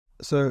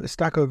So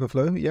Stack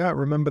Overflow, yeah,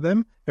 remember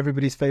them?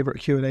 Everybody's favorite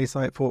Q&A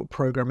site for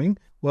programming.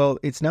 Well,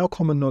 it's now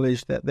common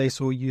knowledge that they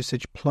saw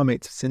usage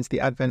plummet since the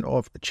advent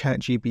of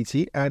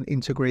ChatGPT and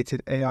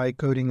integrated AI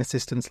coding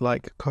assistants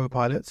like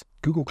Copilot.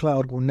 Google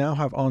Cloud will now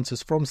have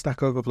answers from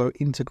Stack Overflow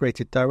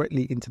integrated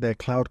directly into their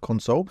cloud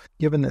console,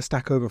 given that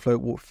Stack Overflow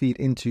will feed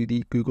into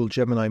the Google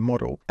Gemini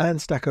model.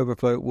 And Stack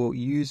Overflow will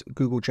use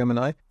Google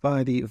Gemini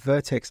via the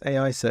Vertex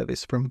AI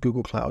service from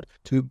Google Cloud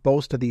to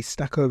bolster the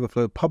Stack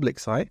Overflow public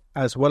site,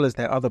 as well as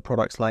their other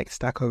products like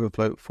Stack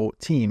Overflow for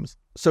Teams.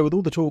 So with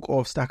all the talk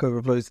of Stack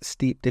Overflow's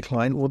steep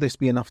decline, will this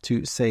be enough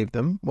to save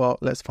them? Well,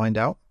 let's find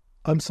out.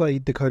 I'm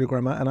Saeed, the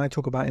Codogrammer, and I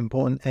talk about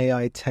important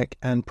AI, tech,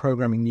 and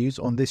programming news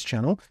on this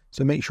channel,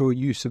 so make sure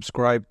you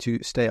subscribe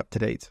to stay up to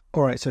date.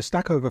 Alright, so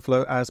Stack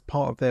Overflow, as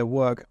part of their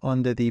work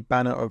under the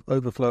banner of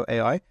Overflow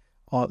AI,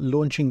 are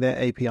launching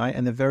their API,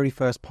 and the very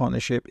first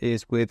partnership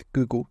is with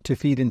Google to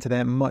feed into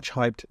their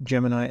much-hyped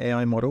Gemini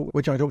AI model,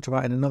 which I talked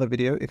about in another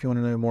video if you want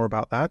to know more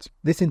about that.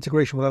 This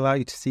integration will allow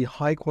you to see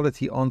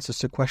high-quality answers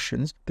to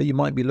questions that you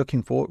might be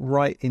looking for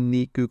right in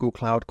the Google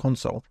Cloud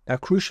console. Now,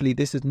 crucially,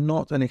 this is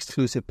not an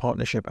exclusive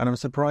partnership, and I'm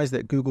surprised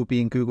that Google,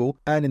 being Google,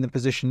 and in the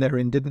position they're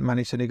in, didn't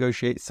manage to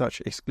negotiate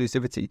such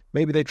exclusivity.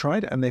 Maybe they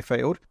tried and they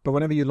failed, but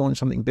whenever you launch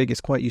something big,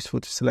 it's quite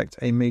useful to select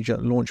a major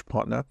launch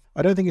partner.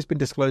 I don't think it's been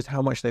disclosed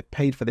how much they've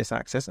paid for this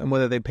access and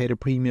whether they paid a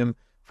premium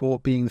for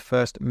being the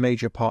first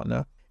major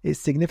partner. It's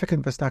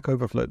significant for Stack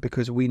Overflow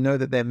because we know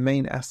that their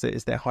main asset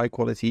is their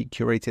high-quality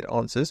curated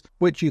answers,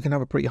 which you can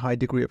have a pretty high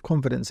degree of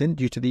confidence in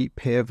due to the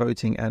peer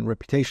voting and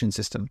reputation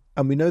system.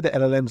 And we know that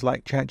LLMs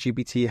like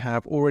ChatGPT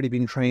have already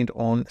been trained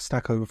on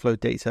Stack Overflow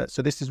data,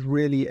 so this is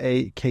really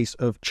a case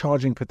of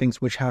charging for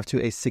things which have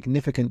to a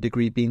significant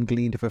degree been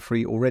gleaned for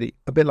free already.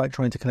 A bit like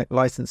trying to collect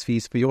license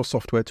fees for your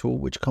software tool,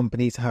 which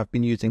companies have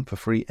been using for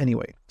free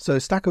anyway. So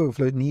Stack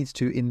Overflow needs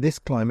to, in this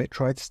climate,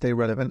 try to stay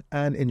relevant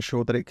and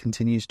ensure that it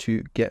continues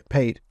to get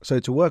paid.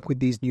 So to work with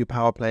these new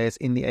power players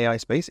in the AI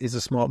space is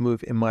a smart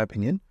move in my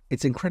opinion.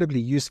 It's incredibly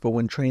useful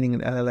when training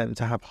an LLM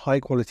to have high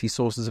quality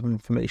sources of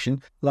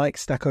information like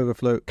Stack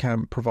Overflow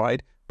can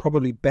provide,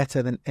 probably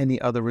better than any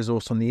other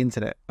resource on the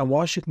internet. And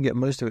whilst you can get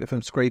most of it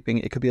from scraping,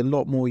 it could be a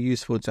lot more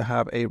useful to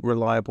have a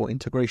reliable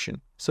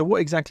integration. So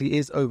what exactly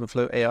is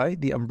Overflow AI,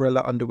 the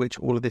umbrella under which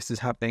all of this is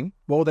happening?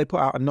 Well, they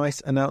put out a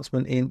nice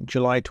announcement in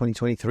July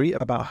 2023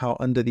 about how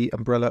under the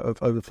umbrella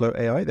of Overflow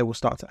AI, they will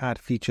start to add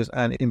features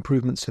and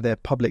improvements to their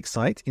public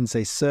site in,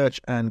 say,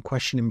 search and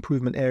question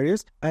improvement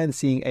areas, and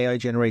seeing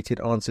AI-generated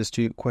answers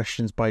to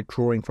questions by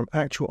drawing from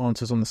actual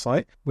answers on the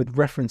site with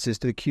references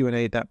to the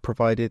Q&A that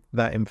provided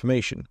that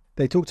information.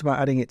 They talked about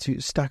adding it to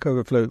Stack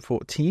Overflow for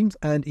Teams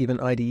and even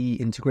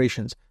IDE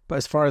integrations, but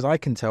as far as I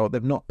can tell,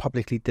 they've not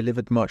publicly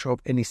delivered much of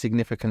any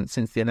significance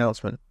since the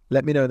announcement.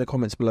 Let me know in the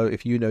comments below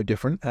if you know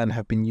different and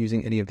have been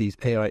using any of these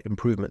AI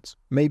improvements.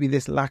 Maybe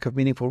this lack of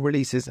meaningful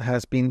releases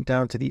has been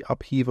down to the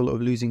upheaval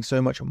of losing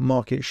so much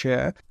market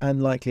share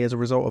and likely as a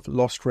result of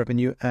lost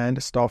revenue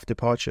and staff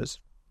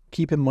departures.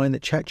 Keep in mind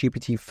that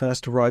ChatGPT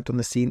first arrived on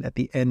the scene at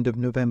the end of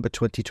November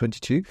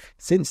 2022.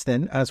 Since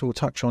then, as we'll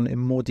touch on in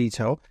more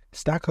detail,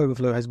 Stack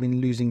Overflow has been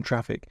losing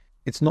traffic.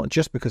 It's not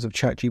just because of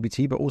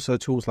ChatGPT, but also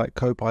tools like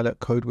Copilot,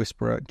 Code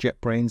Whisperer,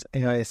 JetBrains,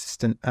 AI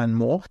Assistant, and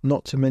more.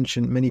 Not to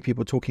mention many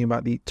people talking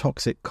about the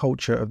toxic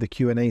culture of the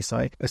Q&A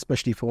site,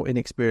 especially for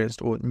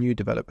inexperienced or new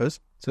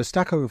developers. So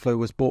Stack Overflow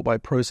was bought by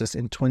Process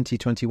in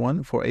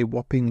 2021 for a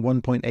whopping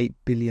 $1.8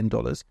 billion.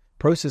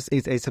 Process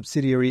is a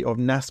subsidiary of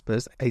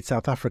Naspers, a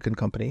South African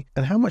company.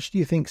 And how much do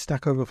you think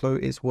Stack Overflow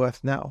is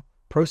worth now?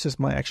 Process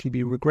might actually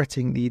be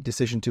regretting the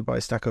decision to buy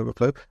Stack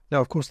Overflow.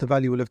 Now, of course, the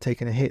value will have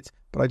taken a hit,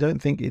 but I don't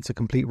think it's a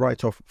complete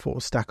write-off for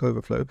Stack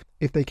Overflow.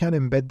 If they can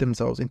embed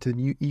themselves into the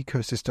new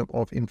ecosystem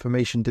of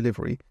information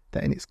delivery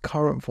that in its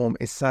current form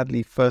is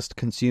sadly first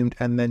consumed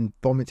and then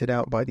vomited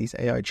out by these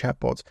AI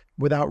chatbots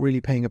without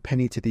really paying a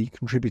penny to the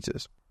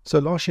contributors. So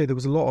last year, there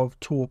was a lot of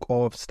talk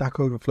of Stack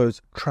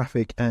Overflow's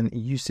traffic and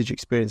usage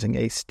experiencing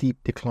a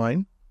steep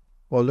decline.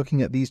 While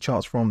looking at these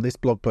charts from this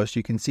blog post,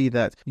 you can see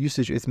that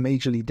usage is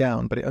majorly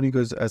down, but it only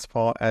goes as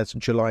far as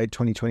July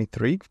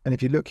 2023. And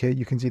if you look here,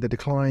 you can see the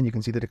decline. You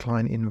can see the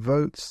decline in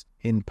votes,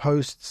 in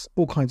posts,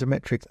 all kinds of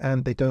metrics,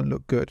 and they don't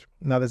look good.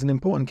 Now, there's an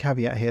important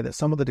caveat here that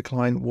some of the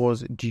decline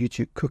was due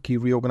to cookie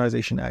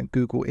reorganization at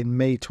Google in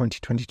May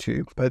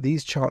 2022, but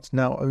these charts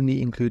now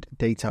only include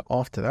data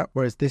after that,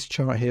 whereas this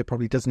chart here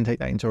probably doesn't take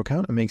that into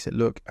account and makes it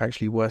look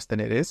actually worse than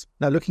it is.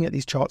 Now, looking at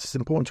these charts, it's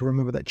important to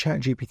remember that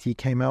ChatGPT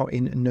came out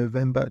in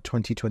November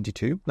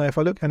 2022. Now, if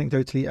I look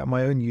anecdotally at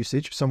my own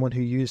usage, someone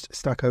who used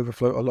Stack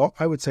Overflow a lot,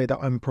 I would say that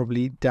I'm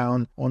probably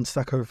down on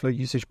Stack Overflow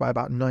usage by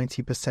about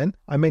 90%.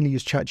 I mainly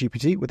use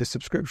ChatGPT with a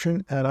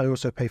subscription, and I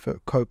also pay for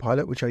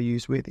Copilot, which I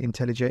use with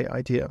IntelliJ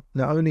IDEA.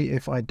 Now, only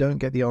if I don't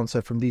get the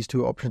answer from these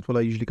two options will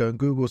I usually go and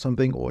Google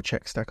something or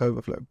check Stack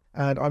Overflow.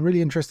 And I'm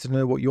really interested to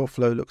know what your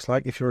flow looks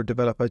like. If you're a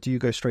developer, do you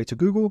go straight to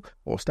Google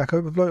or Stack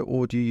Overflow,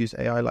 or do you use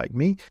AI like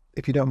me?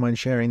 If you don't mind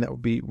sharing, that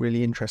would be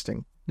really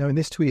interesting. Now, in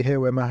this tweet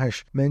here where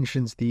Mahesh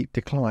mentions the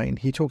decline,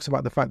 he talks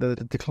about the fact that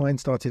the decline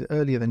started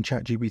earlier than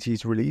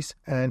ChatGPT's release,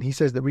 and he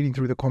says that reading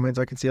through the comments,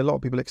 I can see a lot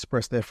of people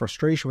express their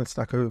frustration with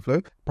Stack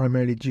Overflow,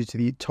 primarily due to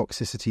the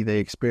toxicity they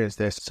experienced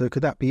there. So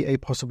could that be a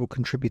possible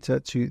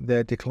contributor to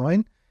their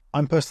decline?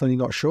 I'm personally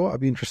not sure. I'd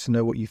be interested to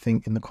know what you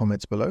think in the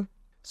comments below.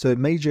 So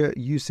major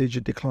usage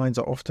declines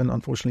are often,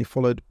 unfortunately,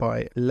 followed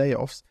by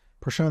layoffs.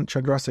 Prashant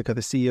Chandrasekhar,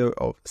 the CEO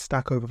of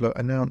Stack Overflow,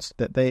 announced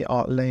that they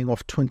are laying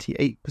off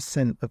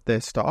 28% of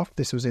their staff.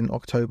 This was in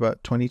October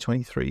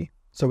 2023.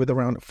 So with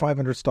around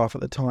 500 staff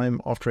at the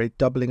time, after a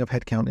doubling of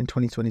headcount in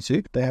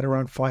 2022, they had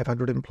around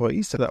 500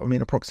 employees. So that would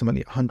mean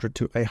approximately 100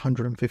 to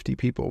 150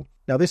 people.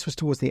 Now, this was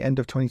towards the end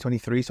of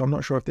 2023, so I'm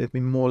not sure if there's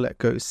been more let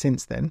go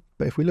since then.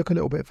 But if we look a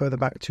little bit further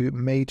back to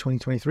May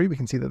 2023, we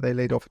can see that they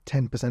laid off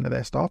 10% of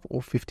their staff,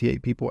 or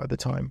 58 people at the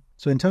time.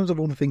 So in terms of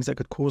all the things that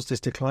could cause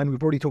this decline,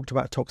 we've already talked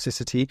about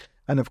toxicity.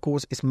 And of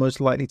course, it's most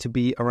likely to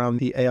be around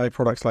the AI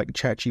products like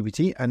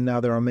ChatGPT. And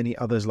now there are many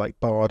others like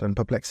Bard and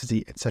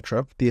Perplexity,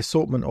 etc. The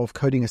assortment of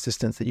coding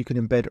assistants that you can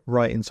embed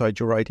right inside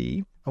your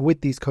IDE. And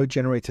with these code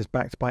generators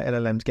backed by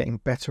LLMs getting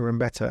better and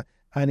better,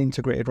 and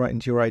integrated right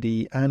into your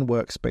IDE and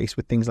workspace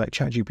with things like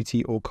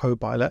ChatGPT or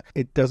Copilot,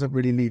 it doesn't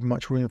really leave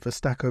much room for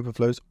Stack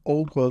Overflow's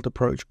old world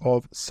approach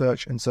of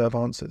search and serve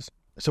answers.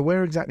 So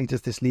where exactly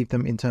does this leave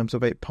them in terms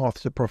of a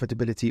path to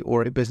profitability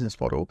or a business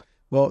model?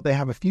 Well, they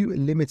have a few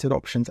limited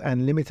options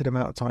and limited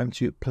amount of time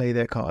to play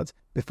their cards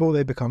before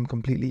they become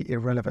completely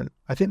irrelevant.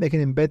 I think they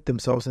can embed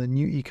themselves in a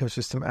new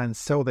ecosystem and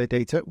sell their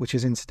data, which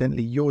is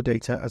incidentally your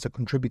data as a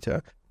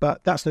contributor.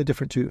 But that's no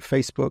different to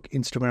Facebook,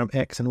 Instagram,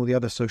 X, and all the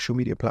other social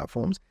media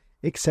platforms,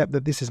 except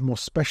that this is more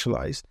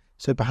specialized,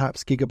 so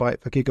perhaps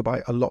gigabyte for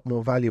gigabyte a lot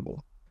more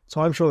valuable. So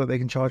I'm sure that they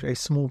can charge a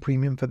small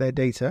premium for their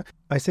data.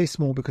 I say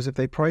small because if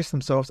they price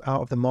themselves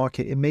out of the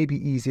market, it may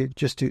be easier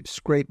just to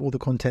scrape all the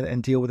content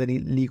and deal with any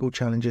legal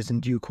challenges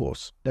in due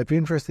course. Now, if you're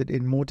interested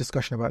in more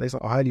discussion about this,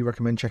 I highly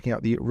recommend checking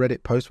out the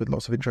Reddit post with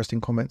lots of interesting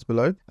comments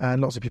below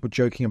and lots of people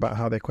joking about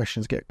how their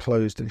questions get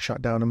closed and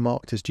shut down and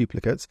marked as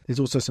duplicates. There's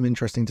also some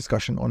interesting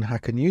discussion on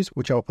Hacker News,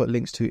 which I'll put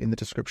links to in the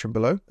description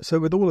below. So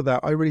with all of that,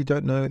 I really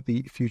don't know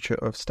the future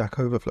of Stack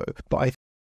Overflow, but I